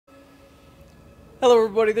Hello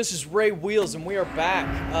everybody, this is Ray Wheels and we are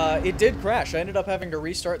back. It did crash. I ended up having to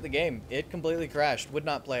restart the game. It completely crashed. Would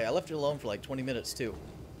not play. I left it alone for like 20 minutes too.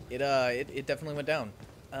 It definitely went down.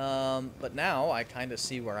 But now I kind of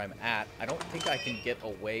see where I'm at. I don't think I can get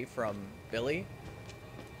away from Billy.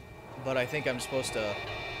 But I think I'm supposed to...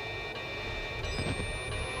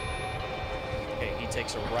 Okay, he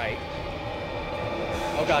takes a right.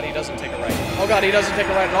 Oh god, he doesn't take a right. Oh god, he doesn't take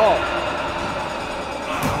a right at all.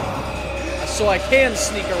 So I can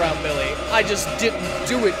sneak around Billy. I just didn't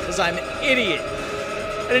do it because I'm an idiot.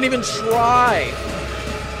 I didn't even try.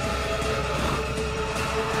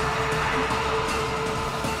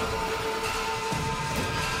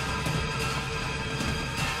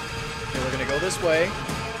 Okay, we're gonna go this way.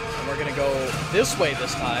 And we're gonna go this way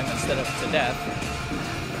this time instead of to death.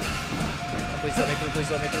 Please let me through,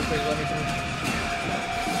 please let me through, please let me through.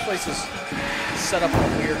 This place is set up in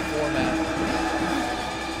a weird format.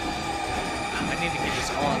 I need to keep this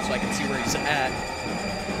on so I can see where he's at.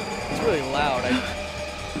 It's really loud.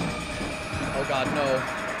 Oh god, no.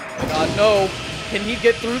 Oh god, no! Can he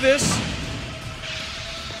get through this?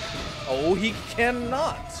 Oh, he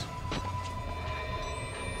cannot.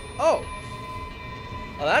 Oh.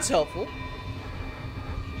 Well, that's helpful.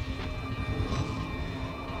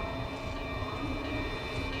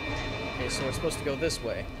 Okay, so we're supposed to go this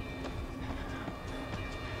way.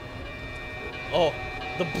 Oh.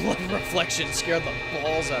 The blood reflection scared the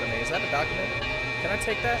balls out of me. Is that a document? Can I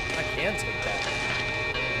take that? I can take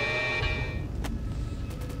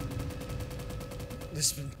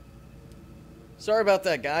that. Sorry about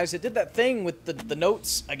that, guys. It did that thing with the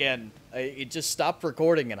notes again. It just stopped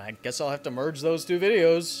recording, and I guess I'll have to merge those two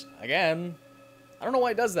videos again. I don't know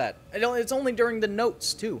why it does that. It's only during the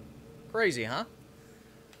notes, too. Crazy, huh?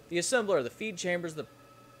 The assembler, the feed chambers, the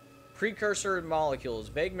precursor molecules,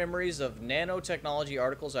 vague memories of nanotechnology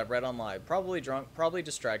articles I've read online. Probably drunk, probably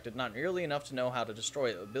distracted, not nearly enough to know how to destroy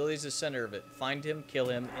it. Billy's the center of it. Find him, kill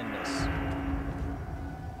him in this.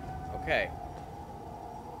 Okay.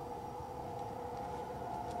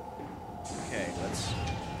 Okay, let's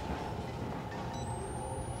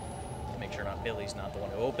make sure Billy's not the one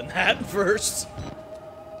who opened that first.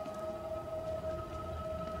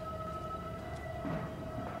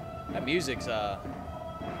 That music's,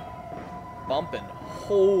 bumping.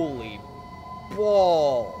 Holy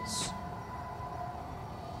balls.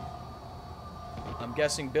 I'm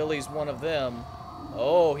guessing Billy's one of them.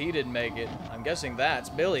 Oh, he didn't make it. I'm guessing that's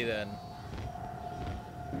Billy then.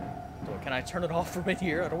 So can I turn it off from in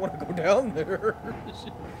here? I don't want to go down there.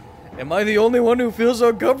 Am I the only one who feels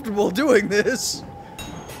uncomfortable doing this?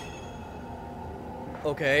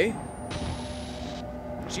 Okay.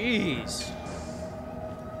 Jeez.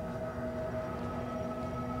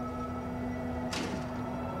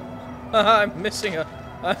 I'm missing a...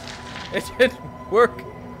 it didn't work.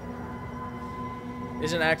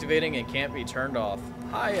 Isn't activating and can't be turned off.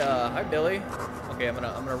 Hi Billy. Okay, I'm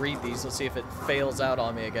gonna read these. Let's see if it fails out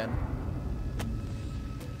on me again.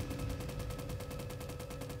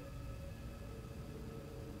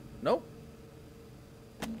 Nope.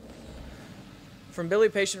 From Billy,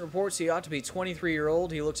 patient reports he ought to be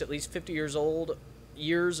 23-year-old. He looks at least 50 years old.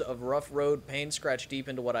 Years of rough road pain scratch deep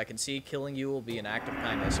into what I can see. Killing you will be an act of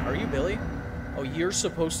kindness. Are you Billy? Oh, you're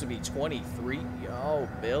supposed to be 23. Oh,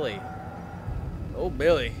 Billy. Oh,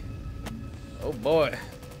 Billy. Oh, boy.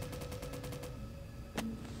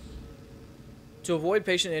 To avoid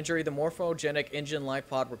patient injury, the morphogenic engine life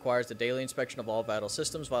pod requires the daily inspection of all vital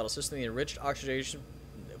systems. Vital system, the enriched oxygenation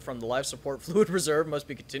from the life support fluid reserve must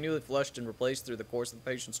be continually flushed and replaced through the course of the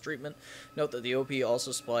patient's treatment. Note that the OP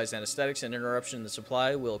also supplies anesthetics, and interruption in the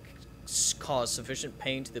supply will cause sufficient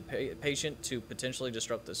pain to the patient to potentially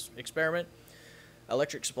disrupt this experiment.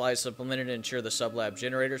 Electric supply is supplemented to ensure the sublab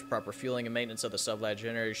generators. Proper fueling and maintenance of the sublab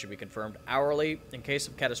generators should be confirmed hourly. In case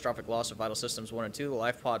of catastrophic loss of vital systems 1 and 2, the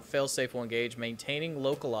life pod failsafe will engage, maintaining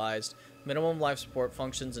localized minimum life support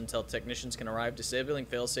functions until technicians can arrive. Disabling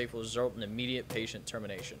failsafe will result in immediate patient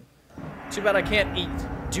termination. Too bad I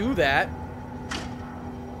can't do that.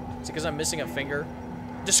 Is it because I'm missing a finger?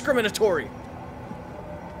 Discriminatory!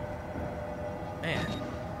 Man.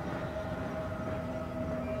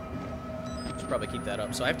 Should probably keep that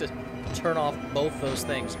up. So I have to turn off both those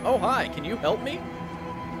things. Oh, hi! Can you help me?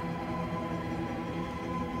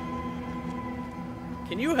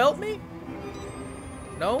 Can you help me?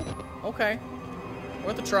 No? Okay.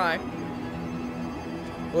 Worth a try.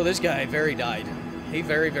 Well, this guy very died. He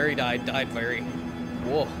very died. Died very.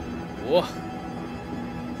 Whoa. Whoa.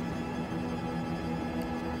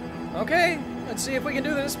 Okay. Let's see if we can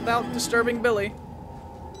do this without disturbing Billy.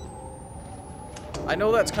 I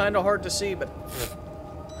know that's kind of hard to see, but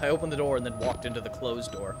I opened the door and then walked into the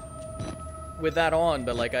closed door. With that on,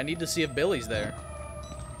 but like, I need to see if Billy's there.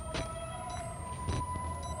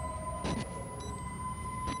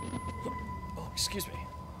 Oh, excuse me.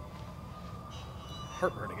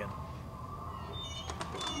 Heartburn again.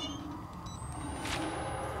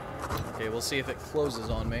 Okay, we'll see if it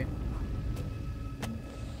closes on me.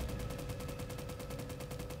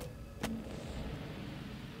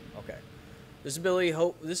 Okay. This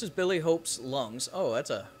is Billy Hope's lungs. Oh,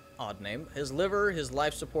 that's a odd name. His liver, his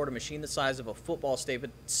life support, a machine the size of a football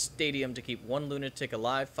stadium to keep one lunatic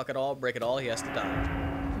alive. Fuck it all, break it all, he has to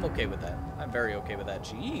die. I'm okay with that. I'm very okay with that.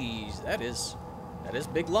 Jeez, that is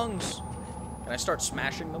big lungs. Can I start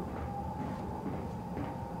smashing them?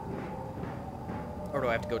 Or do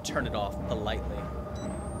I have to go turn it off politely?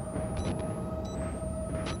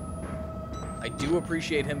 I do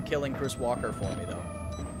appreciate him killing Chris Walker for me, though.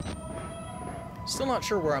 Still not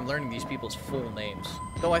sure where I'm learning these people's full names.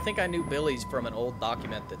 Though I think I knew Billy's from an old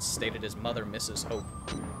document that stated his mother, Mrs. Hope.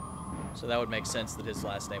 So that would make sense that his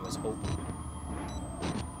last name was Hope.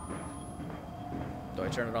 Do I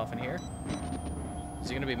turn it off in here? Is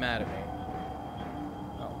he gonna be mad at me?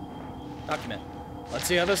 Oh. Document. Let's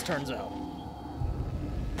see how this turns out.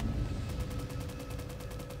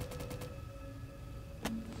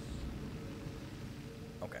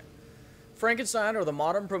 Frankenstein, or the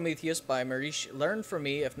modern Prometheus by Marish, learned from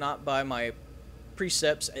me, if not by my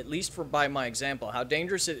precepts, at least by my example, how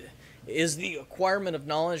dangerous it is the acquirement of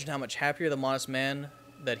knowledge and how much happier the modest man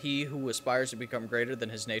that he who aspires to become greater than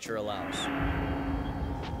his nature allows.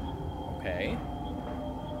 Okay.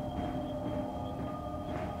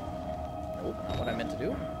 Nope, not what I meant to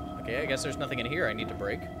do. Okay, I guess there's nothing in here I need to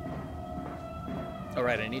break.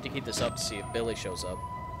 Alright, I need to keep this up to see if Billy shows up.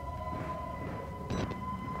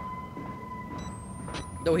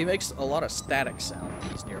 Though he makes a lot of static sound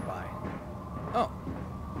when he's nearby. Oh.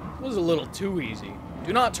 It was a little too easy.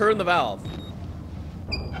 Do not turn the valve.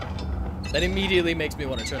 That immediately makes me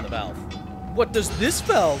want to turn the valve. What does this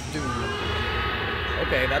valve do?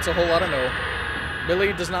 Okay, that's a whole lot of no.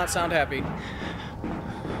 Billy does not sound happy.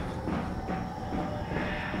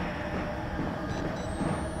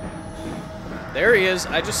 There he is.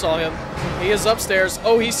 I just saw him. He is upstairs.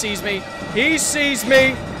 Oh, he sees me. He sees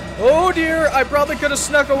me! Oh dear, I probably could have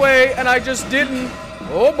snuck away, and I just didn't.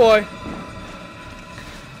 Oh boy.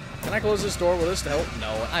 Can I close this door? Will this help?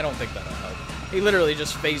 No, I don't think that'll help. He literally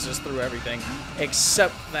just phases through everything,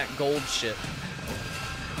 except that gold shit.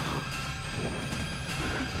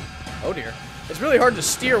 Oh dear. It's really hard to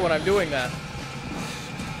steer when I'm doing that.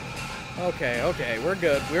 Okay, okay, we're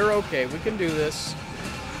good. We're okay. We can do this.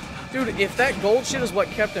 Dude, if that gold shit is what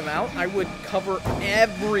kept him out, I would cover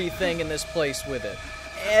everything in this place with it.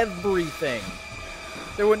 Everything.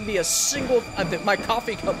 There wouldn't be a single... my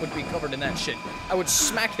coffee cup would be covered in that shit. I would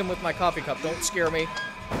smack him with my coffee cup. Don't scare me.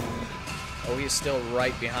 Oh, he is still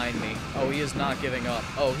right behind me. Oh, he is not giving up.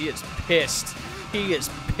 Oh, he is pissed. He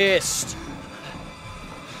is pissed.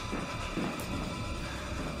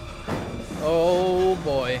 Oh,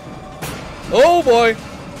 boy. Oh, boy.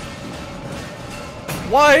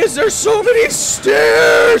 Why is there so many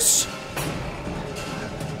stairs?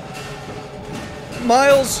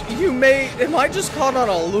 Miles, you may... Am I just caught on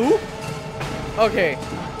a loop? Okay.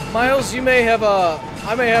 Miles, you may have,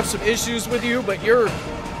 I may have some issues with you, but your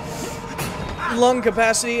lung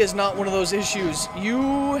capacity is not one of those issues.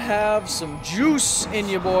 You have some juice in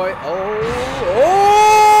you, boy. Oh...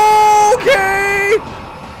 Okay!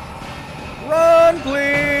 Run,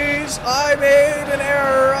 please! I made an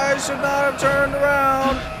error. I should not have turned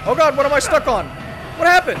around. Oh, God, what am I stuck on? What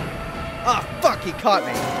happened? Ah, fuck, he caught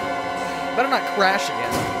me. Better not crash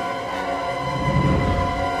again.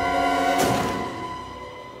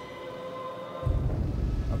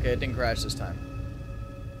 Okay, it didn't crash this time.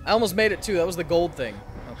 I almost made it too. That was the gold thing.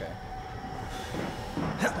 Okay.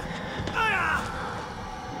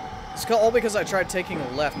 It's all because I tried taking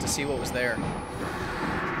a left to see what was there.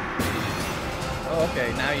 Oh,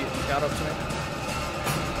 okay. Now you got up to me.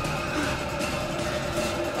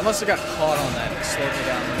 I must have got caught on that. It slowed me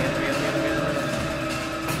down.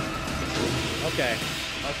 Okay.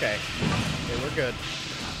 Okay. Okay, we're good.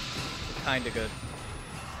 We're kinda good.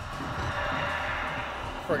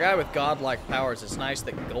 For a guy with godlike powers, it's nice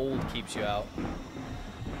that gold keeps you out.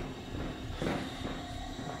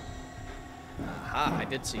 Aha, I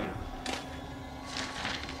did see you.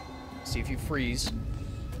 See if you freeze.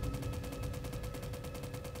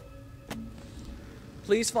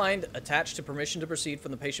 Please find attached to permission to proceed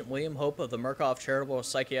from the patient William Hope of the Murkoff Charitable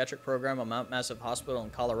Psychiatric Program at Mount Massive Hospital in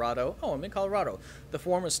Colorado. Oh, I'm in Colorado. The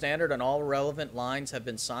form is standard and all relevant lines have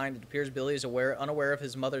been signed. It appears Billy is unaware of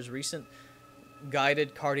his mother's recent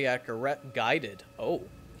guided cardiac arrest. Guided. Oh.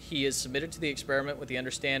 He is submitted to the experiment with the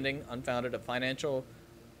understanding, unfounded, of financial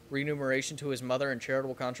remuneration to his mother and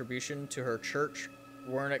charitable contribution to her church.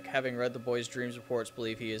 Wernick, having read the boy's dreams reports,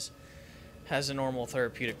 believe he has a normal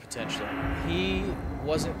therapeutic potential. He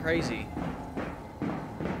wasn't crazy.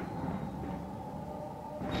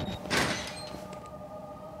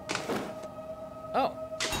 Oh.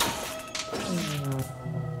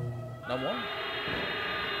 No more?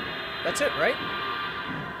 That's it, right?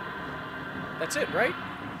 That's it, right?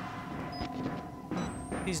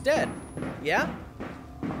 He's dead. Yeah?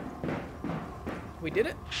 We did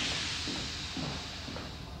it?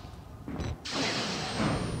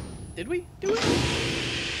 Did we do it?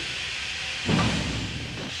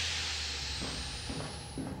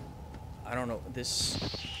 I don't know. This...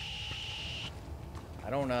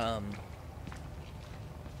 I don't,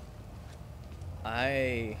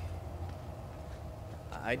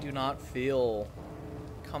 I do not feel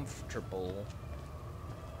comfortable.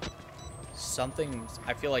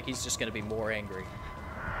 I feel like he's just gonna be more angry.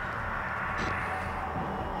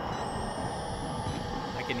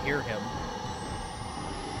 I can hear him.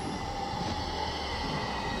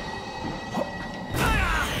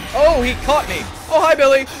 Oh, he caught me. Oh, hi,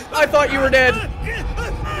 Billy. I thought you were dead.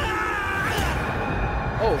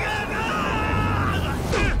 Oh.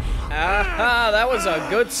 Aha, that was a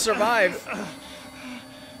good survive.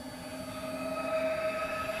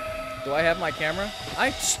 Do I have my camera?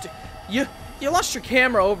 You lost your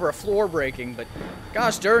camera over a floor breaking, but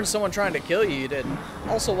gosh darn, someone trying to kill you, you didn't.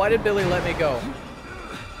 Also, why did Billy let me go?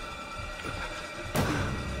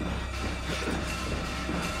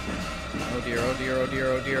 Oh dear, oh dear, oh dear,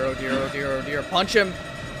 oh dear, oh dear, oh dear, oh dear. Punch him!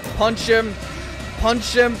 Punch him!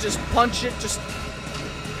 Punch him! Just punch it! Just...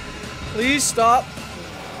 Please stop!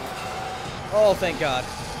 Oh, thank God.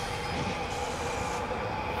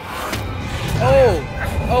 Oh!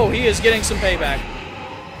 Oh, he is getting some payback.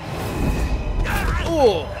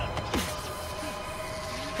 Ooh.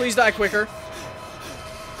 Please die quicker.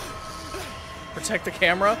 Protect the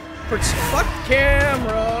camera. Fuck the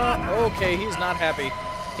camera! Okay, he's not happy.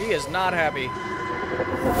 He is not happy.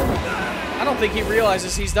 I don't think he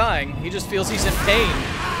realizes he's dying. He just feels he's in pain.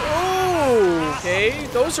 Okay,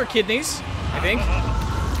 those are kidneys, I think.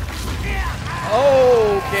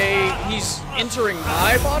 Okay, he's entering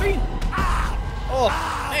my body? Oh,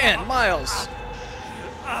 man, Miles.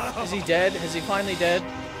 Is he dead? Is he finally dead?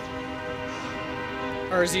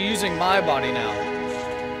 Or is he using my body now?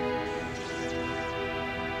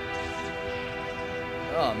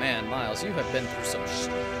 Oh, man, Miles, you have been through some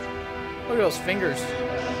Look at those fingers.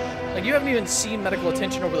 Like, you haven't even seen medical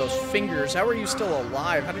attention over those fingers. How are you still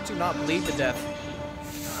alive? How did you not bleed to death?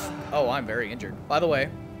 Oh, I'm very injured. By the way,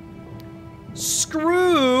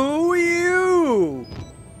 screw you!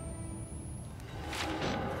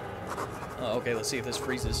 Oh, okay, let's see if this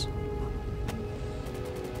freezes.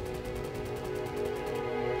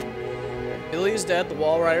 Billy is dead. The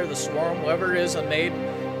Wall Rider, the Swarm, whoever it is, unmade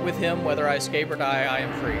with him. Whether I escape or die, I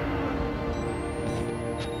am free.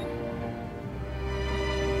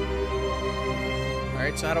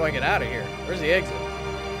 Alright, so how do I get out of here? Where's the exit?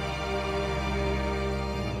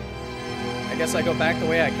 I guess I go back the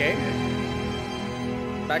way I came?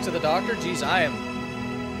 Back to the doctor? Jeez,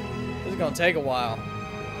 this is gonna take a while.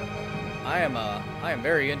 I am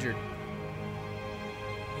very injured.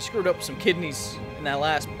 He screwed up some kidneys in that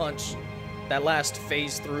last punch. That last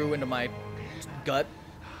phase through into my gut.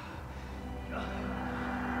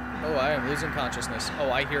 Oh, I am losing consciousness.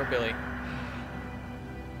 Oh, I hear Billy.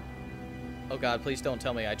 Oh God, please don't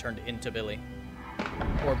tell me I turned into Billy.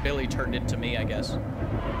 Or Billy turned into me, I guess.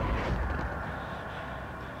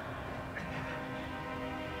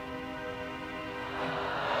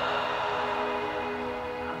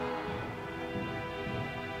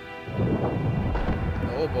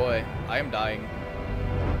 Oh boy, I am dying.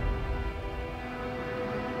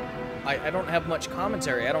 I don't have much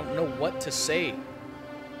commentary. I don't know what to say.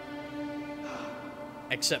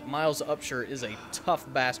 Except Miles Upshur is a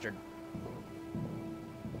tough bastard.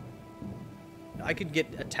 I could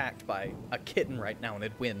get attacked by a kitten right now and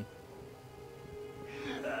it'd win.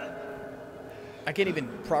 I can't even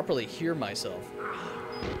properly hear myself.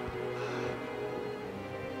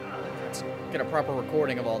 Let's get a proper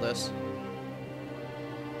recording of all this.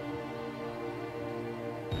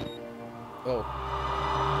 Oh.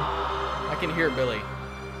 I can hear Billy.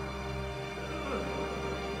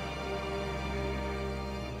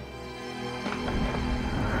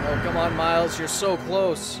 Oh, come on, Miles. You're so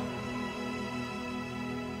close.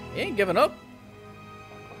 He ain't giving up.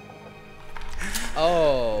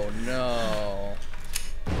 Oh, no.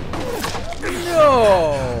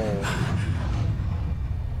 No!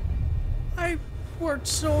 worked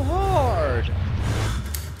so hard.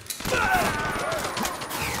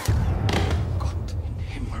 Gott in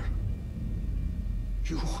Himmel.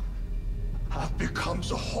 You have become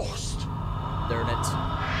the host. Darn it.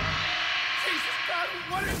 Jesus God,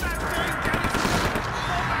 what is that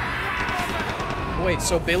thing? Wait,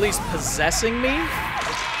 so Billy's possessing me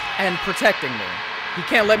and protecting me. He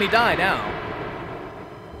can't let me die now.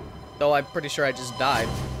 Though I'm pretty sure I just died.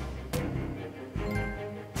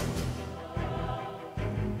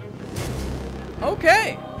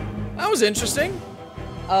 Okay. That was interesting.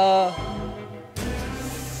 We'll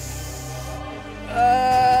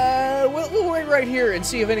wait right here and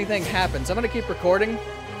see if anything happens. I'm gonna keep recording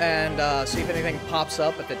and see if anything pops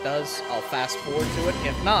up. If it does, I'll fast forward to it.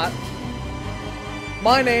 If not,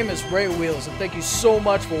 my name is Ray Wheels, and thank you so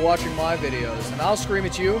much for watching my videos. And I'll scream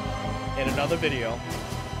at you in another video.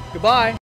 Goodbye.